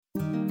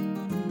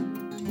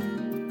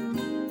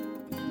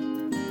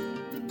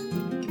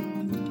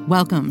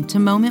Welcome to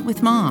Moment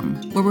with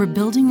Mom, where we're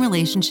building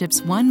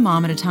relationships one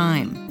mom at a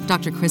time.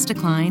 Dr. Krista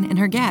Cline and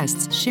her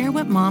guests share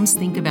what moms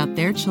think about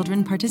their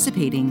children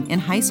participating in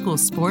high school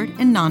sport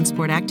and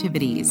non-sport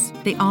activities.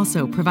 They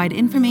also provide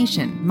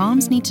information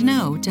moms need to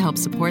know to help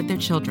support their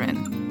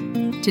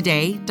children.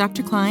 Today,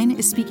 Dr. Cline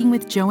is speaking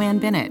with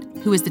JoAnne Bennett,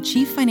 who is the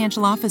Chief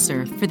Financial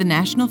Officer for the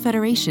National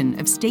Federation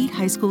of State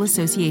High School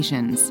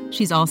Associations.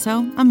 She's also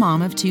a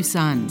mom of two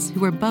sons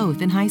who are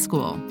both in high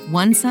school.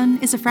 One son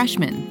is a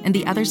freshman and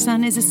the other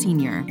son is a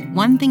senior.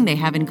 One thing they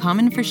have in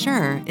common for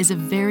sure is a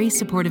very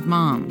supportive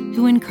mom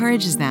who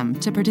encourages them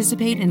to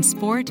participate in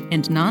sport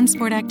and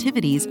non-sport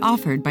activities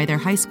offered by their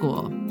high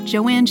school.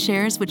 JoAnne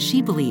shares what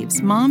she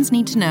believes moms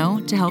need to know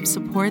to help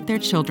support their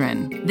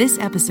children. This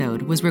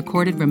episode was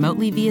recorded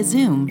remotely via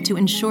Zoom to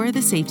ensure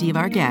the safety of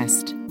our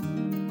guest.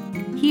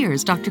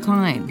 Here's Dr.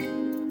 Cline.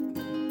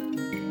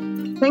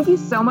 Thank you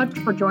so much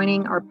for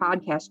joining our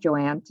podcast,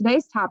 JoAnne.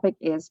 Today's topic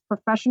is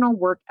professional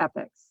work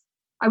ethics.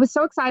 I was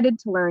so excited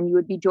to learn you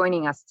would be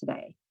joining us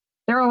today.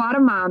 There are a lot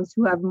of moms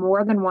who have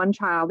more than one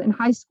child in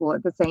high school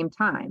at the same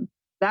time.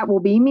 That will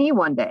be me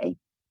one day.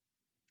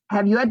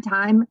 Have you had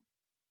time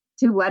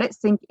to let it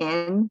sink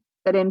in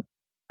that in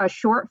a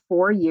short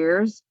 4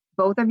 years,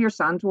 both of your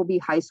sons will be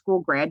high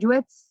school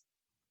graduates?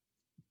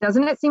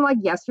 Doesn't it seem like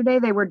yesterday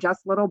they were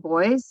just little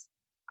boys?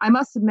 I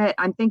must admit,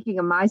 I'm thinking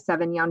of my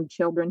 7 young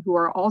children who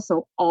are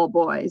also all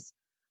boys.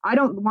 I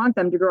don't want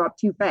them to grow up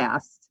too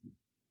fast.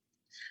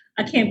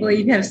 I can't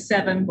believe you have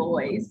 7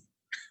 boys.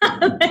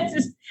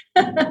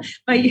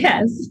 But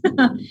yes,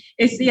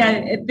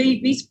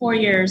 these 4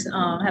 years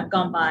have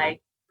gone by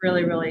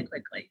really, really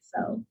quickly.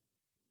 So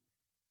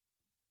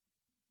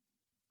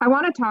I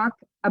want to talk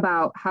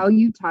about how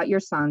you taught your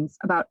sons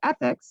about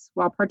ethics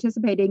while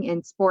participating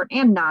in sport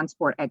and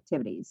non-sport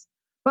activities.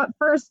 But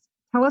first,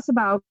 tell us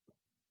about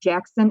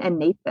Jackson and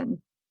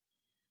Nathan.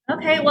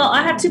 Okay, well,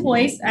 I have 2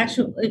 boys,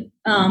 actually,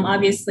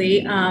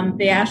 obviously.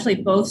 They actually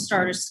both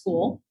started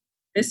school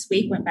this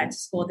week, went back to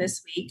school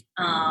this week.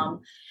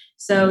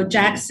 So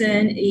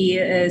Jackson, he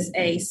is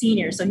a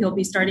senior, so he'll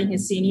be starting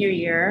his senior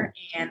year,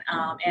 and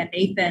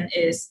Nathan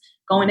is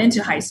going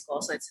into high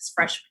school, so it's his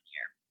freshman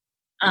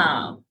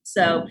year.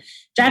 So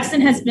Jackson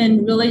has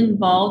been really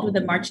involved with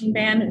the marching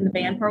band and the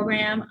band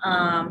program.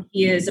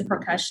 He is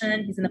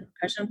he's in the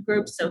percussion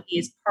group, so he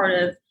is part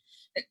of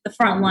the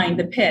front line,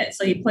 the pit.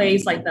 So he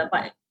plays like the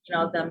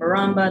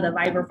marimba, the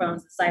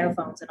vibraphones, the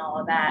xylophones, and all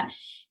of that.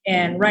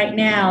 And right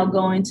now,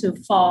 going to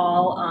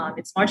fall,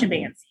 it's marching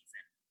band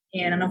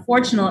season. And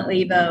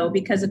unfortunately, though,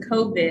 because of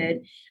COVID,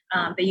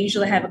 they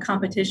usually have a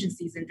competition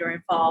season during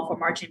fall for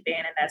marching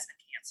band, and that's been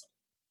canceled.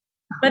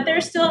 But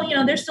they're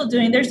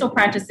still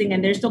practicing,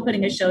 and they're still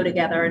putting a show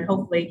together, and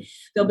hopefully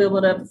they'll be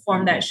able to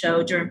perform that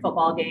show during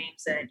football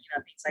games and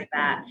things like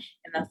that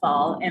in the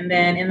fall. And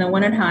then in the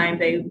wintertime,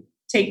 they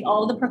take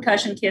all the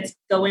percussion kits,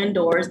 go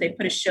indoors, they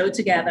put a show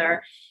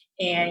together,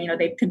 and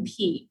they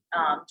compete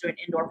during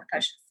indoor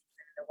percussion season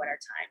in the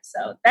wintertime.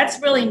 So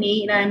that's really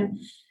neat. And I'm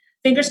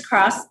fingers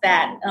crossed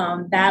that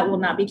that will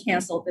not be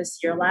canceled this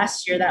year.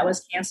 Last year that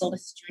was canceled,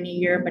 his junior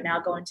year, but now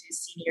going to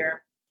his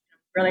senior,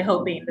 really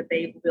hoping that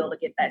they will be able to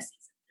get that season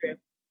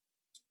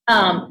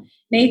through.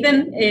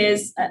 Nathan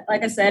is,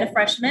 like I said, a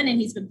freshman, and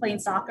he's been playing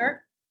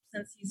soccer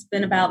since he's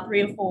been about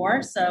 3 or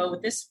 4. So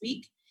this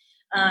week,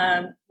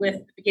 with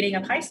the beginning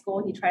of high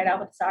school, he tried out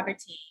with the soccer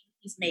team.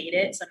 He's made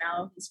it, so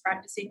now he's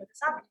practicing with the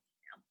soccer team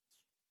now.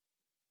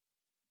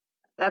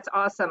 That's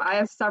awesome. I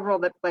have several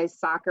that play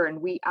soccer,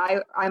 and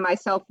I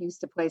myself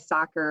used to play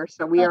soccer,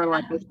 so we are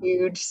like a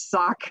huge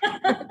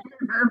soccer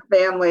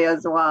family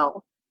as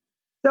well.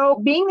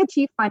 So being the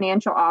chief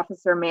financial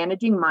officer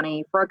managing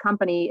money for a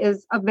company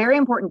is a very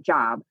important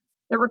job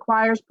that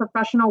requires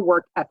professional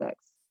work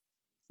ethics.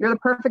 You're the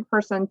perfect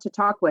person to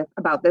talk with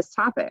about this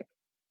topic.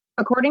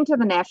 According to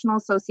the National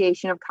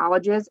Association of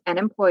Colleges and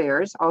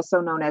Employers,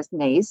 also known as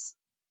NACE,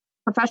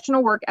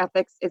 professional work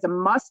ethics is a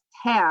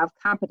must-have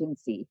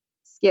competency,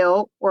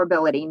 skill, or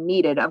ability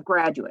needed of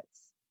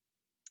graduates.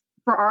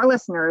 For our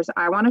listeners,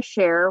 I want to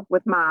share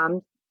with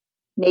moms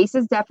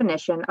NACE's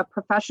definition of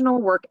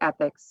professional work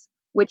ethics,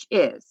 which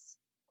is,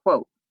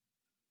 quote,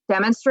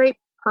 demonstrate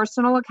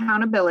personal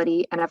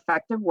accountability and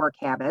effective work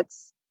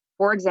habits.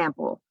 For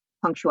example,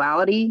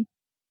 punctuality,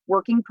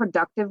 working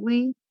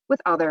productively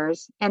with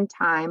others, and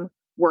time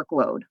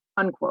workload,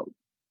 unquote.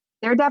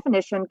 Their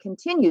definition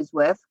continues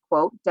with,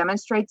 quote,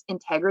 demonstrates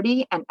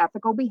integrity and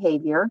ethical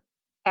behavior,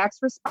 acts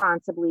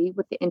responsibly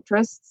with the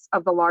interests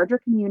of the larger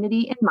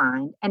community in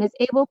mind, and is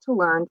able to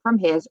learn from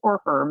his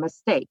or her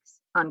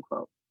mistakes,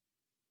 unquote.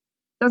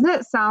 Doesn't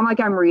it sound like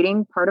I'm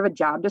reading part of a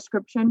job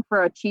description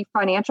for a chief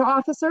financial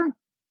officer?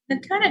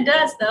 It kind of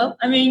does, though.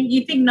 I mean,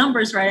 you think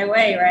numbers right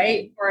away,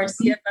 right? For a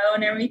CFO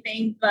and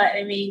everything. But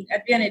I mean,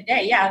 at the end of the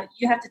day, yeah,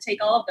 you have to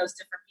take all of those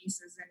different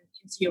pieces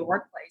into your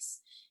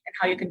workplace and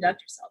how you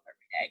conduct yourself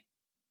every day.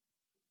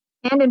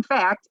 And in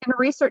fact, in a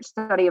research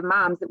study of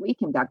moms that we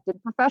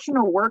conducted,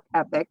 professional work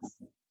ethics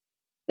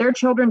their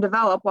children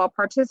develop while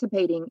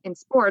participating in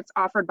sports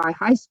offered by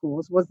high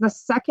schools was the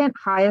second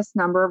highest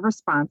number of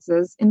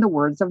responses in the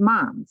words of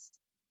moms.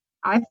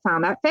 I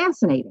found that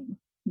fascinating.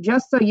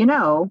 Just so you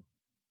know,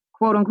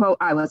 quote unquote,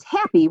 I was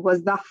happy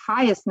was the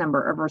highest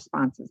number of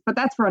responses, but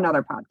that's for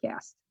another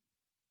podcast.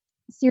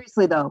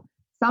 Seriously though,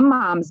 some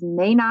moms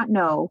may not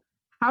know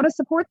how to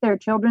support their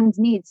children's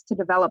needs to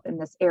develop in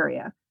this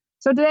area.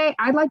 So today,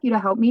 I'd like you to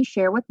help me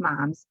share with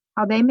moms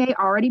how they may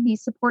already be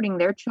supporting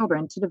their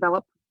children to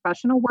develop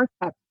professional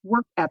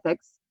work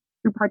ethics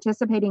through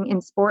participating in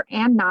sport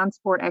and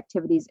non-sport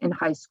activities in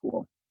high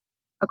school.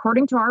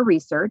 According to our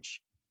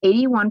research,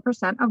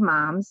 81% of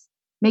moms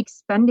make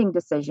spending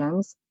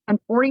decisions, and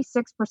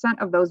 46%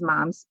 of those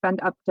moms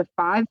spend up to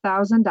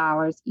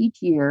 $5,000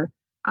 each year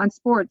on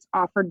sports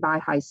offered by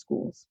high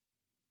schools.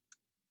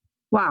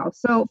 Wow,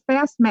 so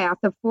fast math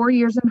of 4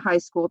 years in high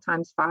school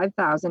times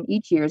 5,000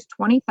 each year is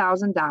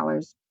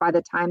 $20,000 by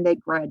the time they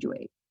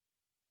graduate.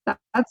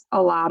 That's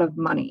a lot of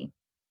money.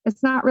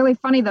 It's not really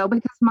funny though,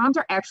 because moms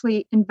are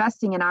actually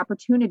investing in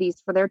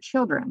opportunities for their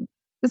children.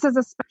 This is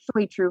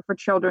especially true for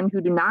children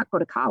who do not go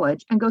to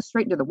college and go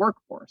straight into the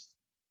workforce.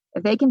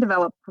 If they can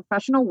develop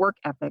professional work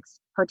ethics,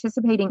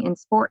 participating in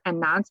sport and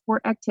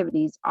non-sport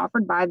activities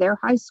offered by their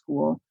high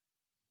school,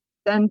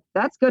 then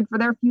that's good for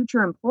their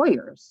future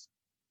employers.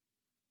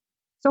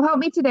 So help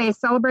me today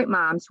celebrate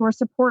moms who are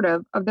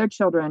supportive of their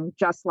children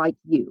just like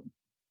you.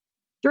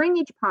 During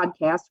each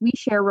podcast, we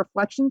share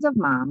reflections of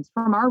moms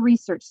from our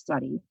research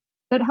study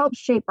that helps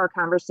shape our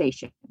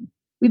conversation.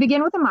 We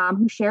begin with a mom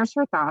who shares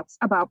her thoughts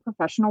about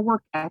professional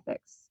work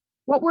ethics.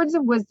 What words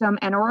of wisdom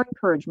and or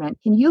encouragement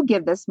can you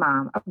give this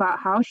mom about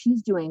how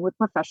she's doing with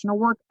professional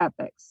work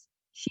ethics?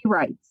 She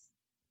writes,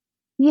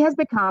 "He has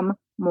become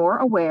more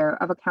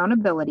aware of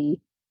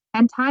accountability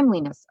and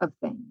timeliness of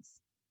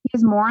things. He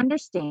is more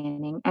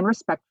understanding and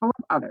respectful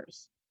of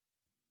others,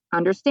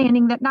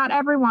 understanding that not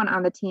everyone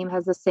on the team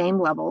has the same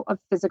level of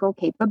physical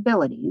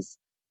capabilities,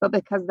 but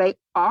because they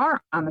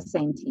are on the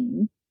same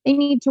team, they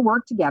need to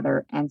work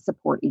together and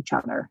support each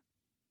other."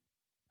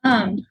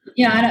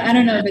 I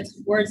don't know if it's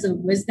words of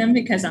wisdom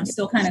because I'm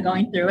still kind of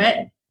going through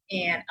it.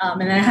 And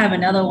then I have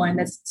another one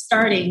that's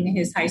starting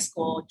his high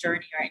school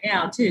journey right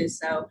now too.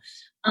 So,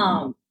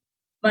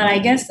 but I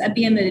guess at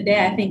the end of the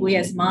day, I think we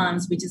as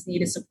moms, we just need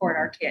to support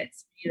our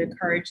kids. We need to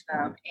encourage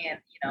them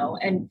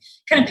and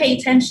kind of pay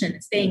attention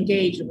and stay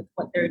engaged with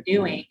what they're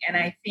doing. And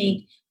I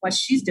think what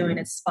she's doing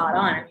is spot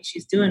on. I mean,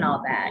 she's doing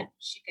all that.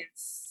 She can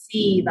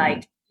see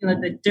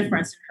the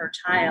difference in her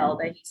child,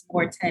 that he's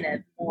more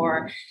attentive,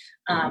 more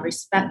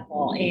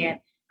respectful. And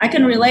I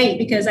can relate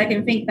because I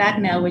can think back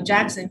now with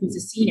Jackson, who's a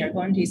senior,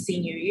 going to his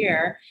senior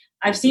year.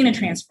 I've seen a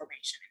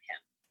transformation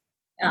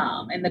in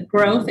him. And the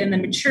growth and the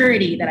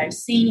maturity that I've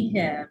seen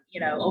him,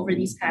 over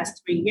these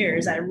past 3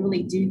 years, I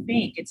really do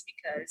think it's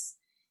because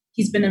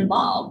he's been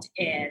involved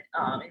and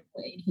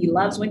he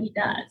loves what he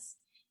does.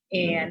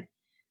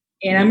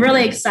 And I'm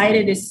really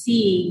excited to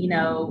see,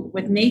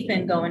 with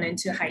Nathan going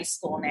into high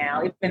school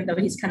now, even though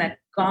he's kind of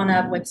gone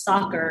up with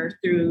soccer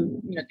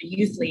through, the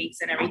youth leagues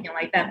and everything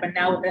like that, but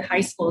now with the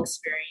high school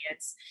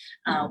experience,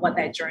 what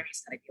that journey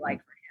is going to be like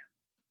for him.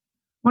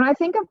 When I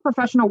think of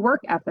professional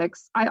work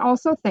ethics, I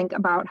also think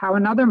about how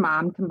another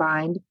mom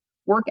combined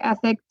work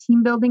ethic,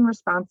 team building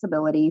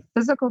responsibility,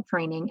 physical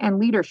training, and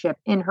leadership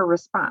in her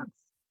response.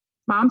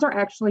 Moms are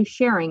actually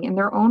sharing in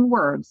their own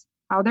words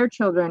how their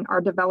children are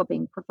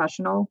developing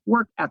professional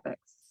work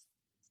ethics.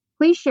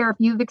 Please share if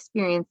you've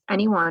experienced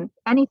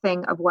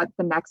anything of what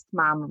the next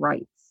mom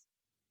writes.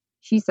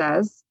 She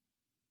says,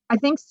 "I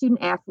think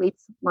student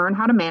athletes learn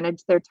how to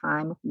manage their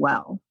time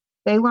well.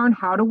 They learn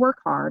how to work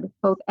hard,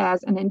 both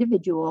as an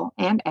individual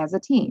and as a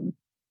team.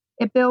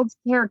 It builds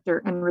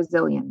character and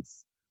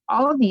resilience.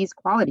 All of these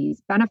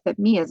qualities benefit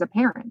me as a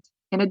parent.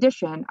 In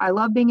addition, I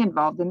love being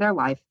involved in their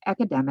life,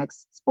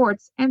 academics,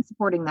 sports, and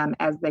supporting them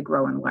as they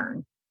grow and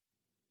learn."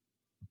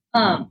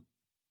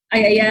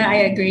 I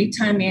agree.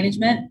 Time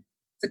management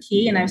is a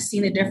key, and I've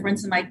seen a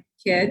difference in my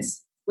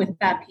kids with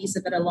that piece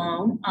of it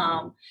alone.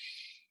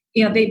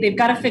 They've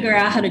got to figure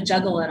out how to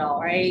juggle it all,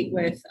 right?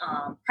 With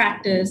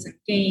practice and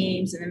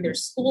games, and then their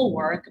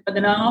schoolwork, but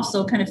then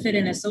also kind of fit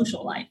in a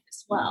social life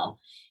as well.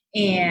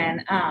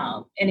 And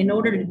in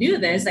order to do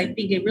this, I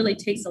think it really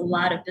takes a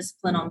lot of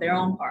discipline on their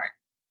own part.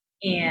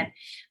 And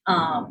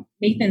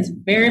Nathan's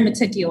very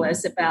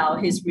meticulous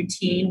about his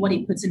routine, what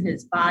he puts in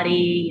his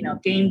body,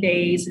 game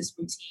days, his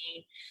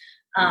routine.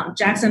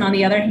 Jackson, on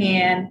the other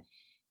hand,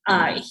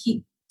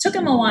 he took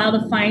him a while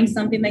to find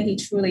something that he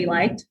truly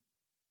liked.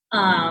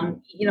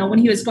 When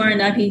he was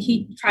growing up,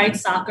 he tried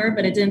soccer,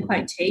 but it didn't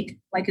quite take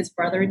like his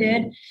brother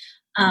did.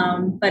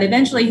 But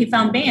eventually he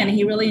found band and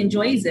he really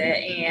enjoys it.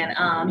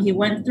 And he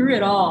went through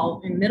it all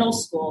in middle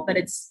school, but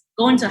it's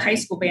going to high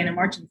school band and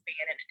marching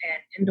band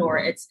and indoor.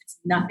 It's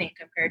nothing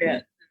compared to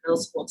the middle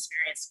school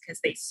experience because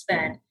they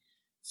spend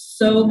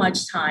so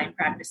much time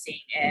practicing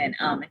and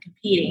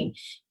competing.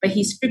 But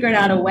he's figured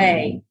out a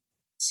way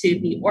to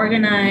be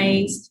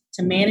organized,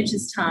 to manage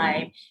his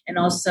time, and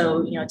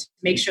also, to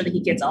make sure that he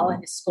gets all of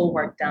his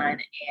schoolwork done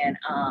and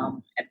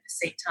at the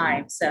same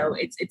time. So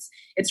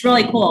it's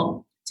really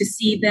cool to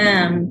see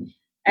them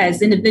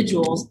as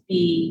individuals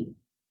be,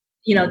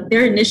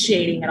 they're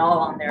initiating it all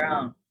on their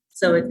own.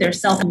 So if they're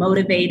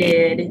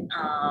self-motivated, and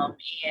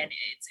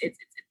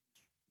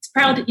it's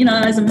proud,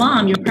 as a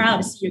mom, you're proud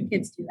to see your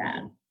kids do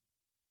that.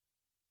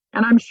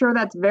 And I'm sure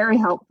that's very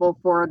helpful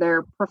for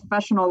their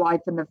professional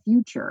life in the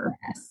future.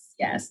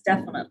 Yes,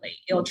 definitely.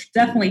 It'll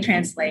definitely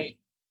translate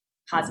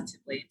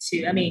positively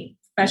to,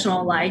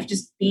 professional life,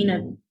 just being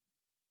a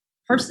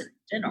person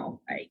in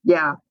general, right?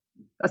 Yeah,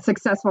 a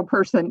successful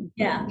person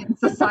in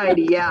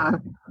society, yeah.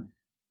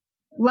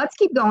 Let's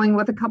keep going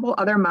with a couple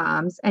other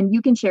moms, and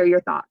you can share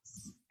your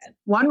thoughts.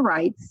 One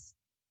writes,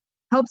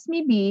 helps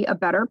me be a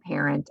better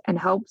parent and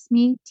helps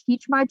me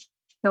teach my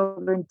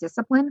children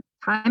discipline,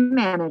 time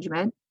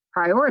management,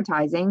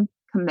 prioritizing,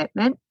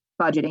 commitment,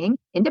 budgeting,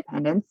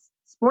 independence,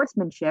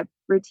 sportsmanship,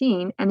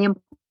 routine, and the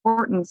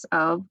importance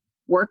of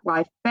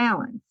work-life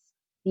balance.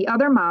 The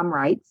other mom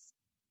writes,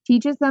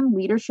 teaches them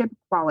leadership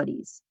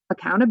qualities,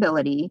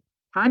 accountability,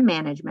 time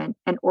management,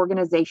 and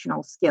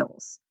organizational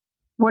skills.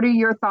 What are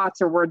your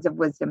thoughts or words of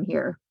wisdom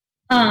here?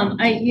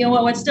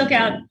 What stuck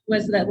out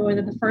was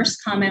the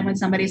first comment when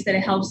somebody said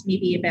it helps me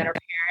be a better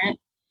parent.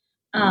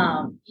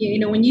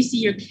 When you see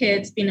your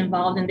kids being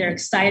involved and they're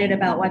excited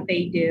about what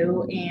they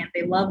do and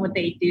they love what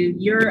they do,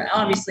 you're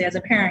obviously, as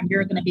a parent,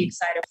 you're going to be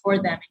excited for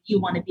them and you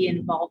want to be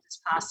involved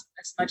as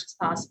much as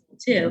possible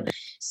too.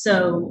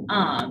 So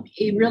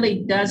it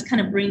really does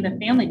kind of bring the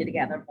family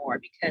together more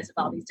because of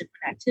all these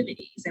different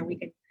activities, and we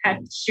can have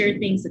share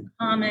things in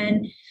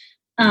common.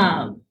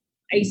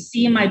 I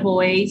see in my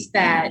boys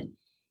that,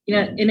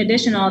 in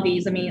addition to all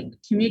these,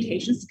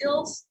 communication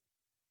skills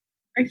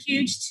are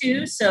huge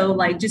too. So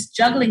like just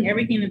juggling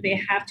everything that they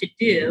have to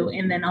do,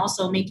 and then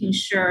also making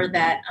sure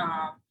that,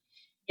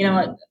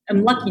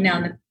 I'm lucky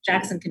now that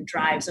Jackson can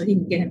drive, so he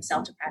can get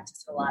himself to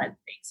practice a lot of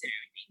things and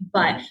everything.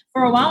 But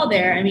for a while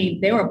there,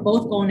 they were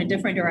both going in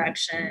different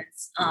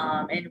directions.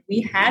 And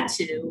we had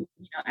to,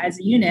 as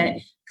a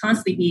unit,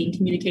 constantly be in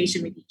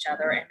communication with each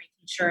other and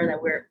making sure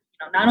that we're,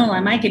 not only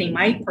am I getting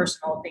my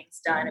personal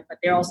things done, but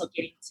they're also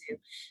getting to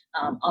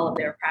all of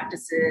their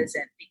practices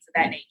and things of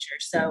that nature.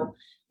 So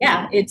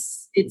yeah,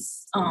 it's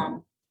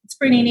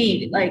pretty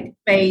neat. Like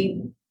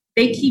they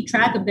keep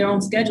track of their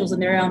own schedules and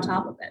they're on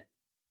top of it.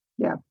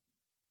 Yeah.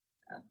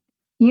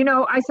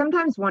 I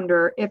sometimes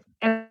wonder if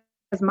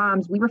as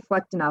moms, we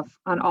reflect enough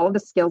on all of the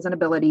skills and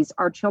abilities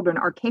our children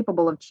are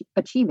capable of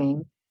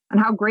achieving, and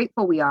how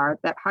grateful we are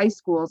that high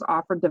schools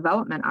offer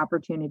development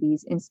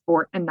opportunities in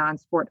sport and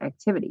non-sport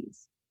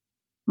activities.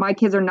 My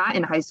kids are not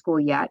in high school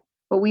yet,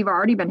 but we've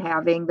already been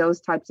having those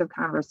types of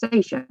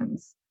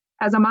conversations.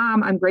 As a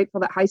mom, I'm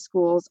grateful that high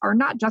schools are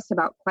not just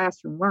about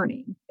classroom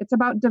learning. It's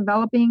about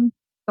developing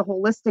the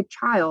holistic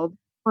child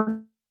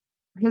for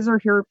his or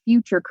her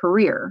future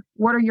career.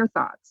 What are your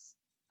thoughts?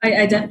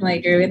 I definitely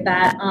agree with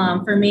that.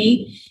 For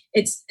me,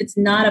 it's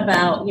not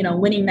about,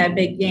 winning that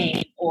big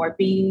game or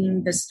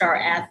being the star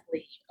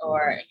athlete,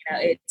 or,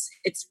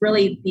 it's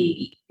really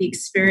the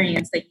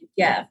experience that you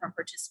get from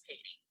participating.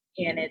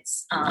 And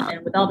it's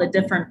and with all the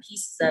different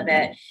pieces of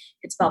it,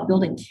 it's about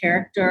building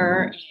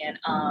character and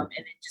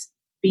then just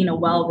being a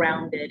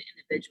well-rounded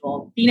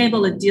individual, being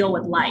able to deal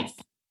with life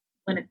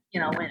when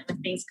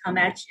things come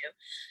at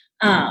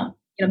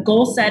you.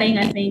 Goal setting,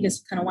 I think,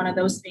 is kind of one of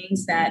those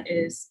things that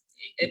is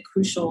a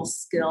crucial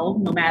skill,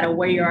 no matter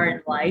where you are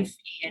in life.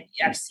 And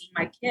I've seen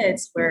my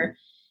kids where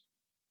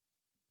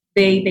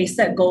they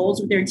set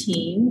goals with their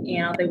team,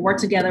 they work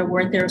together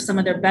with some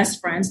of their best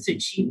friends to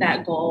achieve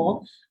that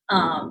goal.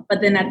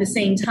 But then at the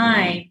same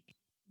time,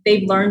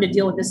 they've learned to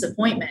deal with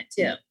disappointment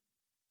too.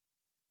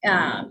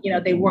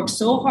 They work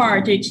so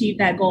hard to achieve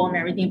that goal and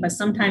everything, but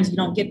sometimes you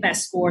don't get that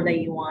score that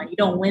you want. You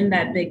don't win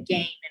that big game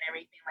and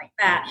everything like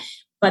that.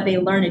 But they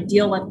learn to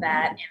deal with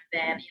that and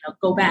then,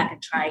 go back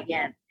and try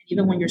again. And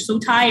even when you're so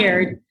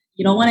tired,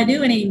 you don't want to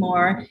do it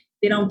anymore,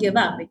 they don't give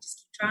up. They just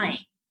keep trying.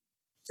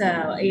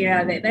 So,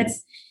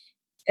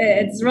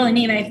 it's really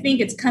neat. I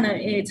think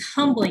it's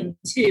humbling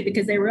too,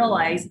 because they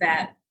realize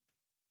that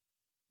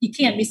you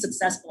can't be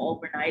successful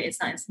overnight.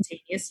 It's not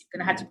instantaneous. You're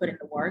going to have to put in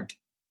the work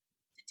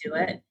to do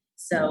it.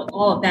 So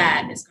all of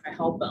that is going to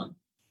help them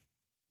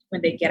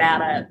when they get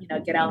out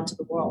into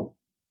the world.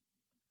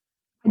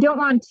 I don't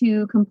want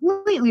to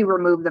completely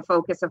remove the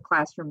focus of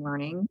classroom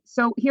learning.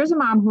 So here's a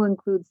mom who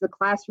includes the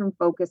classroom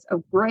focus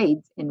of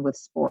grades in with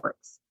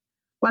sports.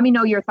 Let me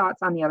know your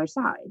thoughts on the other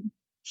side.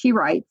 She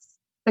writes,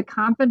 the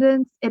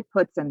confidence it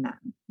puts in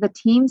them, the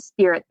team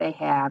spirit they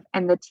have,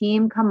 and the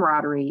team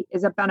camaraderie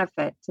is a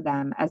benefit to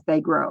them as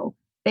they grow.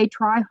 They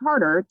try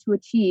harder to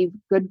achieve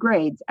good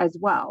grades as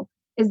well.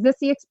 Is this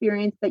the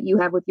experience that you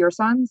have with your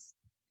sons?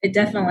 It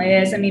definitely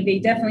is. They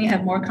definitely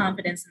have more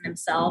confidence in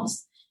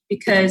themselves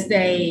because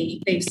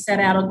they've set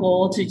out a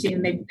goal to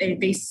achieve.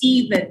 They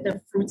see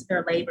the fruits of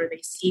their labor.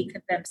 They see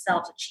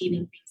themselves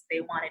achieving things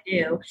they want to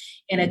do,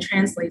 and it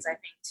translates, I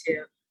think,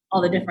 to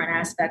all the different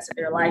aspects of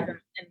their life. And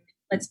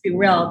let's be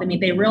real.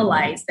 they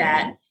realize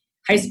that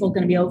high school is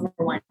going to be over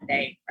one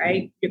day,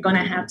 right? You're going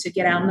to have to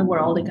get out in the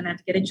world. You're going to have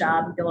to get a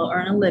job and be able to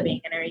earn a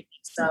living and everything.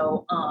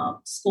 So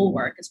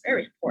schoolwork is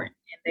very important,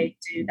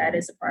 and that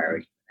is a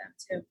priority for them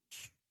too.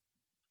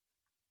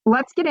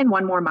 Let's get in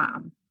one more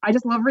mom. I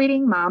just love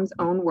reading mom's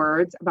own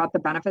words about the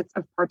benefits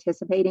of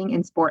participating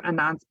in sport and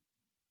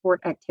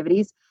non-sport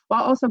activities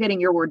while also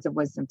getting your words of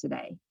wisdom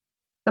today.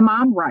 The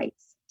mom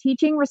writes,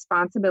 teaching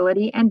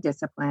responsibility and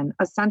discipline,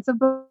 a sense of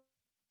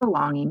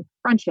belonging,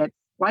 friendships,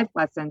 life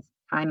lessons,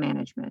 time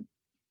management.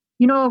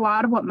 A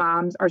lot of what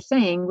moms are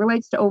saying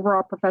relates to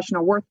overall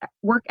professional work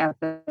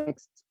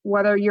ethics,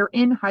 whether you're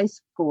in high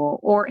school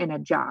or in a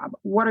job.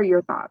 What are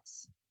your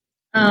thoughts?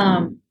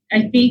 I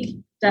think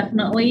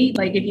definitely,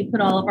 like if you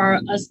put all of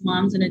us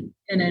moms in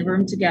a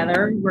room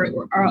together, we're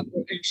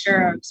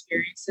share our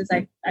experiences.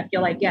 I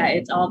feel like,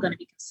 it's all going to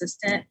be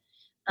consistent.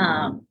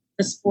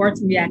 The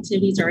sports and the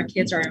activities our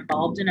kids are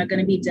involved in are going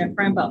to be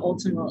different, but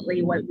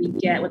ultimately what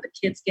the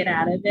kids get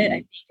out of it, I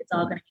think it's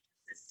all going to be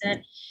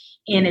consistent.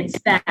 And it's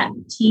that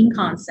team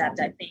concept,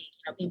 I think,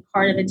 being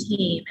part of a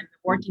team and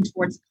working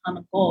towards a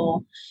common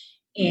goal.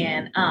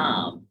 And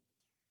that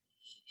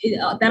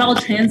all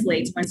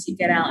translates once you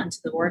get out into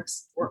the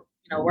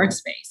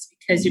workspace,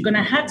 because you're going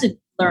to have to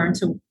learn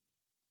to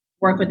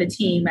work with a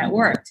team at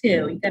work too.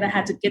 You're going to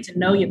have to get to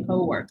know your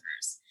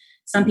coworkers.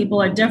 Some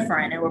people are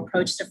different and will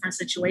approach different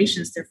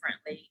situations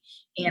differently.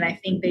 And I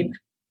think they've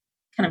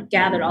kind of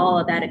gathered all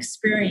of that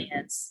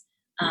experience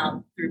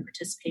through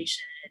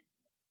participation in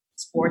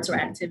sports or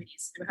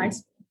activities through high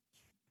school.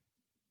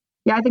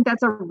 Yeah, I think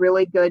that's a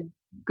really good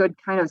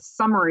kind of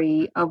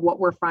summary of what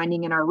we're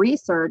finding in our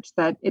research,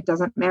 that it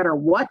doesn't matter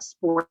what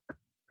sport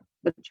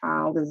the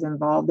child is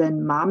involved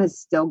in, mom is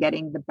still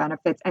getting the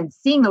benefits and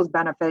seeing those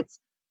benefits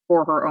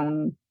for her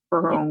own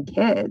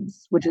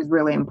kids, which is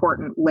really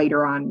important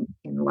later on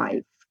in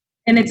life.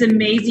 And it's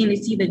amazing to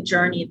see the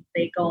journey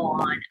they go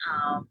on,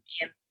 and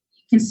you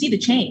can see the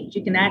change.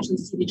 You can actually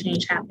see the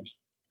change happening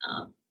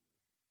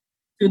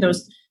through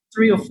those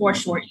 3 or 4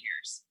 short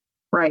years.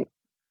 Right.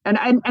 And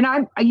I'm,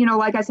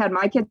 like I said,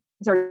 my kids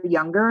are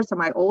younger. So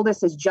my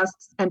oldest is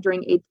just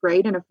entering 8th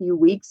grade in a few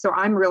weeks. So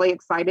I'm really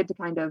excited to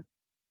kind of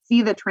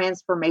see the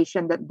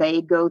transformation that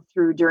they go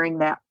through during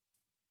that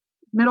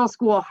middle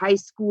school, high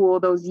school,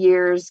 those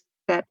years,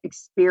 that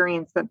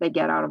experience that they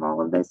get out of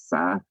all of this,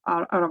 out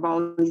of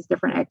all of these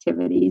different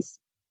activities.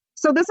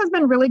 So this has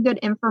been really good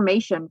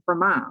information for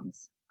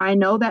moms. I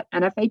know that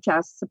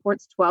NFHS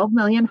supports 12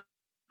 million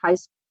high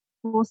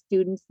school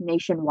students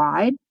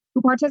nationwide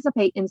who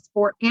participate in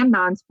sport and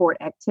non-sport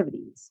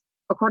activities.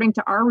 According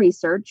to our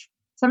research,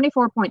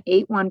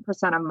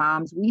 74.81% of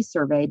moms we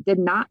surveyed did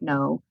not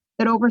know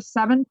that over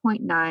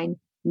 7.9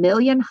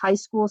 million high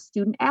school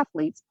student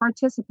athletes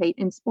participate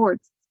in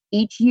sports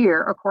each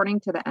year,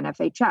 according to the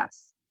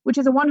NFHS, which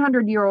is a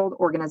 100-year-old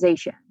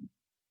organization.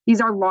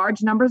 These are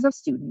large numbers of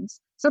students.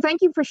 So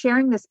thank you for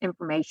sharing this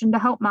information to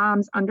help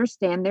moms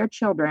understand their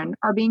children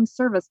are being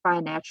serviced by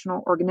a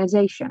national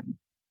organization.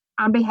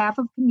 On behalf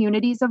of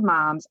communities of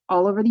moms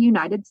all over the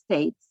United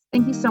States,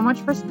 thank you so much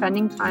for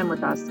spending time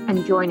with us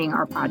and joining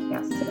our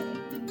podcast today.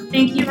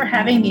 Thank you for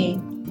having me.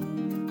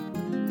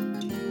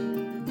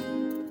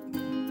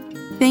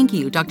 Thank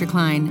you, Dr.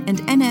 Cline and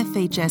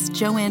NFHS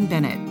JoAnne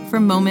Bennett for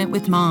Moment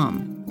with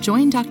Mom.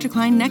 Join Dr.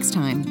 Cline next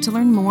time to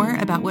learn more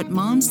about what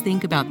moms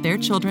think about their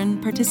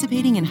children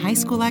participating in high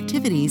school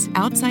activities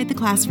outside the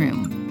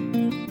classroom.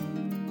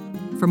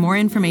 For more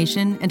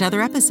information and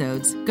other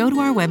episodes, go to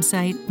our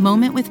website,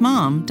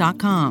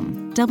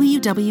 momentwithmom.com,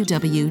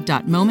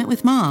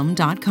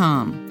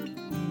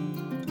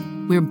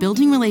 www.momentwithmom.com. We're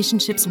building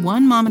relationships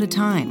one mom at a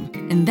time,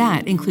 and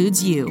that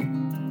includes you.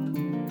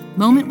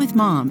 Moment with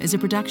Mom is a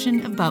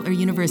production of Butler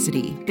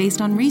University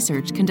based on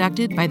research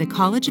conducted by the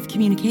College of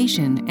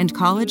Communication and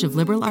College of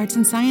Liberal Arts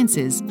and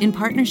Sciences in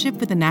partnership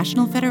with the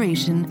National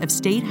Federation of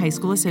State High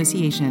School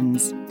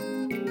Associations.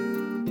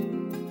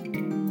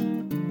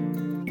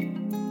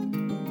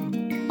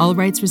 All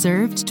rights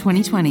reserved,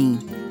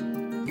 2020.